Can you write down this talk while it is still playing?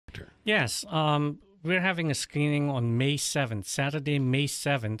Yes, we're having a screening on May 7th, Saturday, May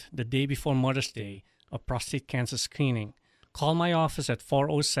 7th, the day before Mother's Day, a prostate cancer screening. Call my office at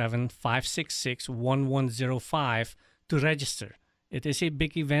 407-566-1105 to register. It is a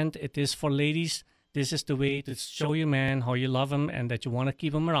big event. It is for ladies. This is the way to show your man how you love him and that you want to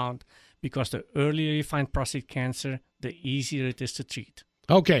keep him around, because the earlier you find prostate cancer, the easier it is to treat.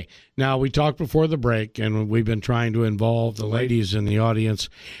 Okay. Now, we talked before the break, and we've been trying to involve the ladies in the audience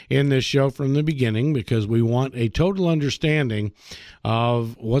in this show from the beginning because we want a total understanding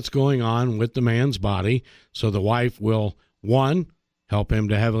of what's going on with the man's body so the wife will, one, help him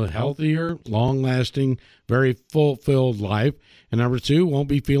to have a healthier, long-lasting, very fulfilled life, and number two, won't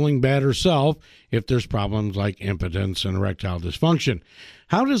be feeling bad herself if there's problems like impotence and erectile dysfunction.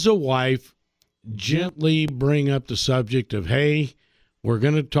 How does a wife gently bring up the subject of, hey, we're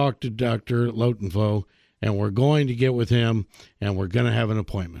going to talk to Dr. Lotenfoe, and we're going to get with him, and we're going to have an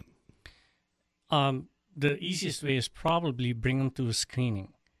appointment? The easiest way is probably bring him to a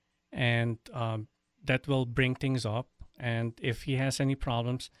screening, and that will bring things up. And if he has any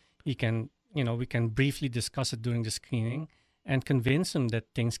problems, we can briefly discuss it during the screening and convince him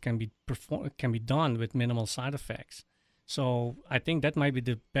that things can be done with minimal side effects. So I think that might be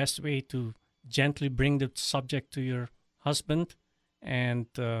the best way to gently bring the subject to your husband and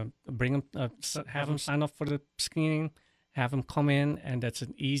bring him, have him sign up for the screening, have him come in, and that's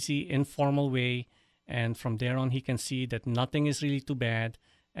an easy, informal way. And from there on, he can see that nothing is really too bad,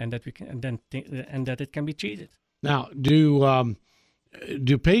 and that that it can be treated. Now, do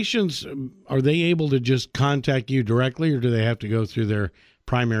patients, are they able to just contact you directly, or do they have to go through their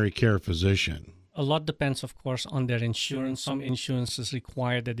primary care physician? A lot depends, of course, on their insurance. Some insurances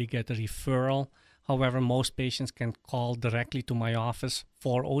require that they get a referral. However, most patients can call directly to my office,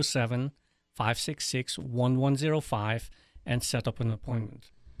 407-566-1105, and set up an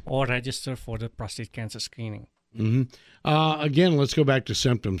appointment or register for the prostate cancer screening. Mm-hmm. Again, let's go back to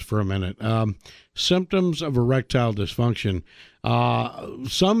symptoms for a minute. Symptoms of erectile dysfunction.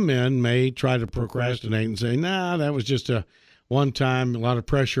 Some men may try to procrastinate and say, nah, that was just a one time, a lot of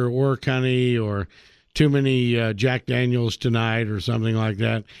pressure at work, honey, or too many Jack Daniels tonight or something like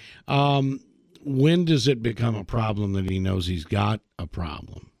that. When does it become a problem that he knows he's got a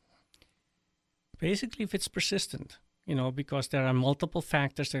problem? Basically, if it's persistent, because there are multiple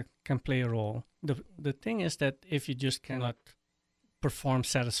factors that can play a role. The thing is that if you just cannot perform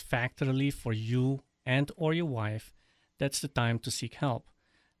satisfactorily for you and or your wife, that's the time to seek help.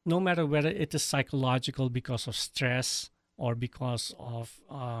 No matter whether it is psychological because of stress or because of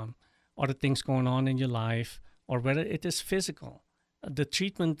other things going on in your life, or whether it is physical, the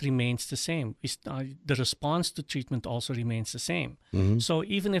treatment remains the same. The response to treatment also remains the same. Mm-hmm. So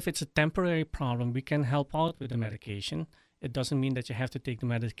even if it's a temporary problem, we can help out with the medication. It doesn't mean that you have to take the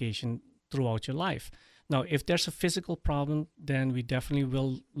medication throughout your life. Now, if there's a physical problem, then we definitely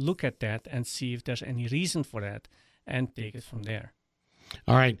will look at that and see if there's any reason for that and take it from there.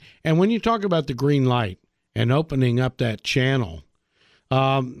 All right. And when you talk about the green light and opening up that channel,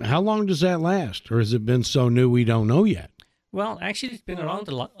 how long does that last? Or has it been so new we don't know yet? Well, actually, it's been around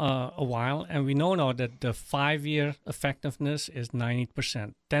a while, and we know now that the 5-year effectiveness is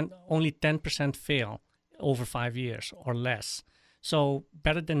 90%. Only 10% fail over 5 years or less. So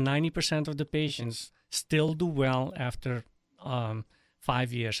better than 90% of the patients still do well after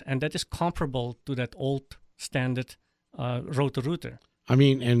 5 years, and that is comparable to that old standard Roto-Rooter. I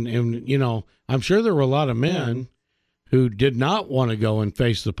mean, and I'm sure there were a lot of men who did not want to go and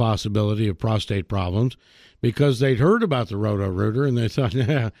face the possibility of prostate problems because they'd heard about the Roto-Rooter and they thought,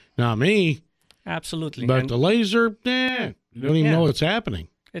 nah, not me. Absolutely. But the laser, you don't even know what's happening.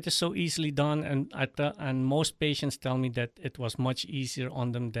 It is so easily done, and most patients tell me that it was much easier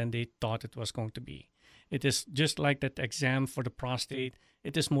on them than they thought it was going to be. It is just like that exam for the prostate.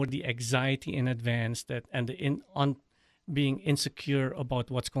 It is more the anxiety in advance and being insecure about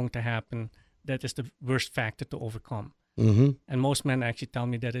what's going to happen that is the worst factor to overcome. Mm-hmm. And most men actually tell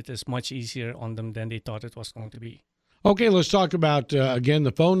me that it is much easier on them than they thought it was going to be. Okay, let's talk about, again,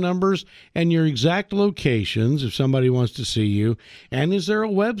 the phone numbers and your exact locations if somebody wants to see you. And is there a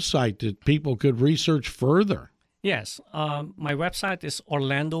website that people could research further? Yes. My website is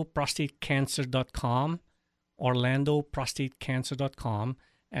orlandoprostatecancer.com, orlandoprostatecancer.com.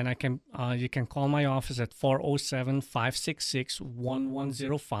 And you can call my office at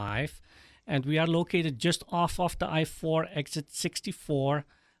 407-566-1105. And we are located just off of the I-4 exit 64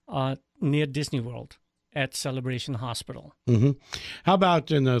 near Disney World at Celebration Hospital. Mm-hmm. How about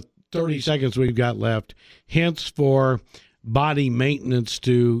in the 30 seconds we've got left, hints for body maintenance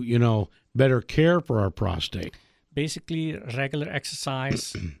to, better care for our prostate? basically regular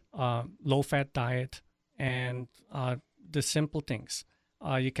exercise, low-fat diet, and the simple things.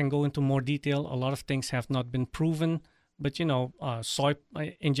 You can go into more detail. A lot of things have not been proven, but soy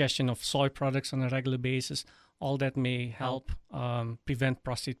ingestion of soy products on a regular basis, all that may help prevent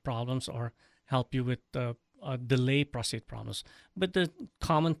prostate problems or help you with delay prostate problems. But the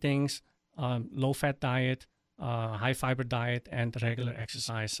common things, low-fat diet, high-fiber diet, and regular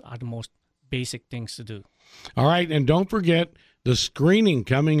exercise are the most basic things to do. All right, and don't forget the screening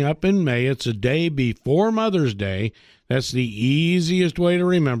coming up in May. It's a day before Mother's Day. That's the easiest way to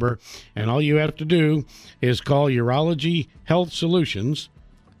remember. And all you have to do is call Urology Health Solutions.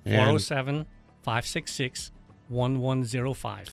 407-566-1105.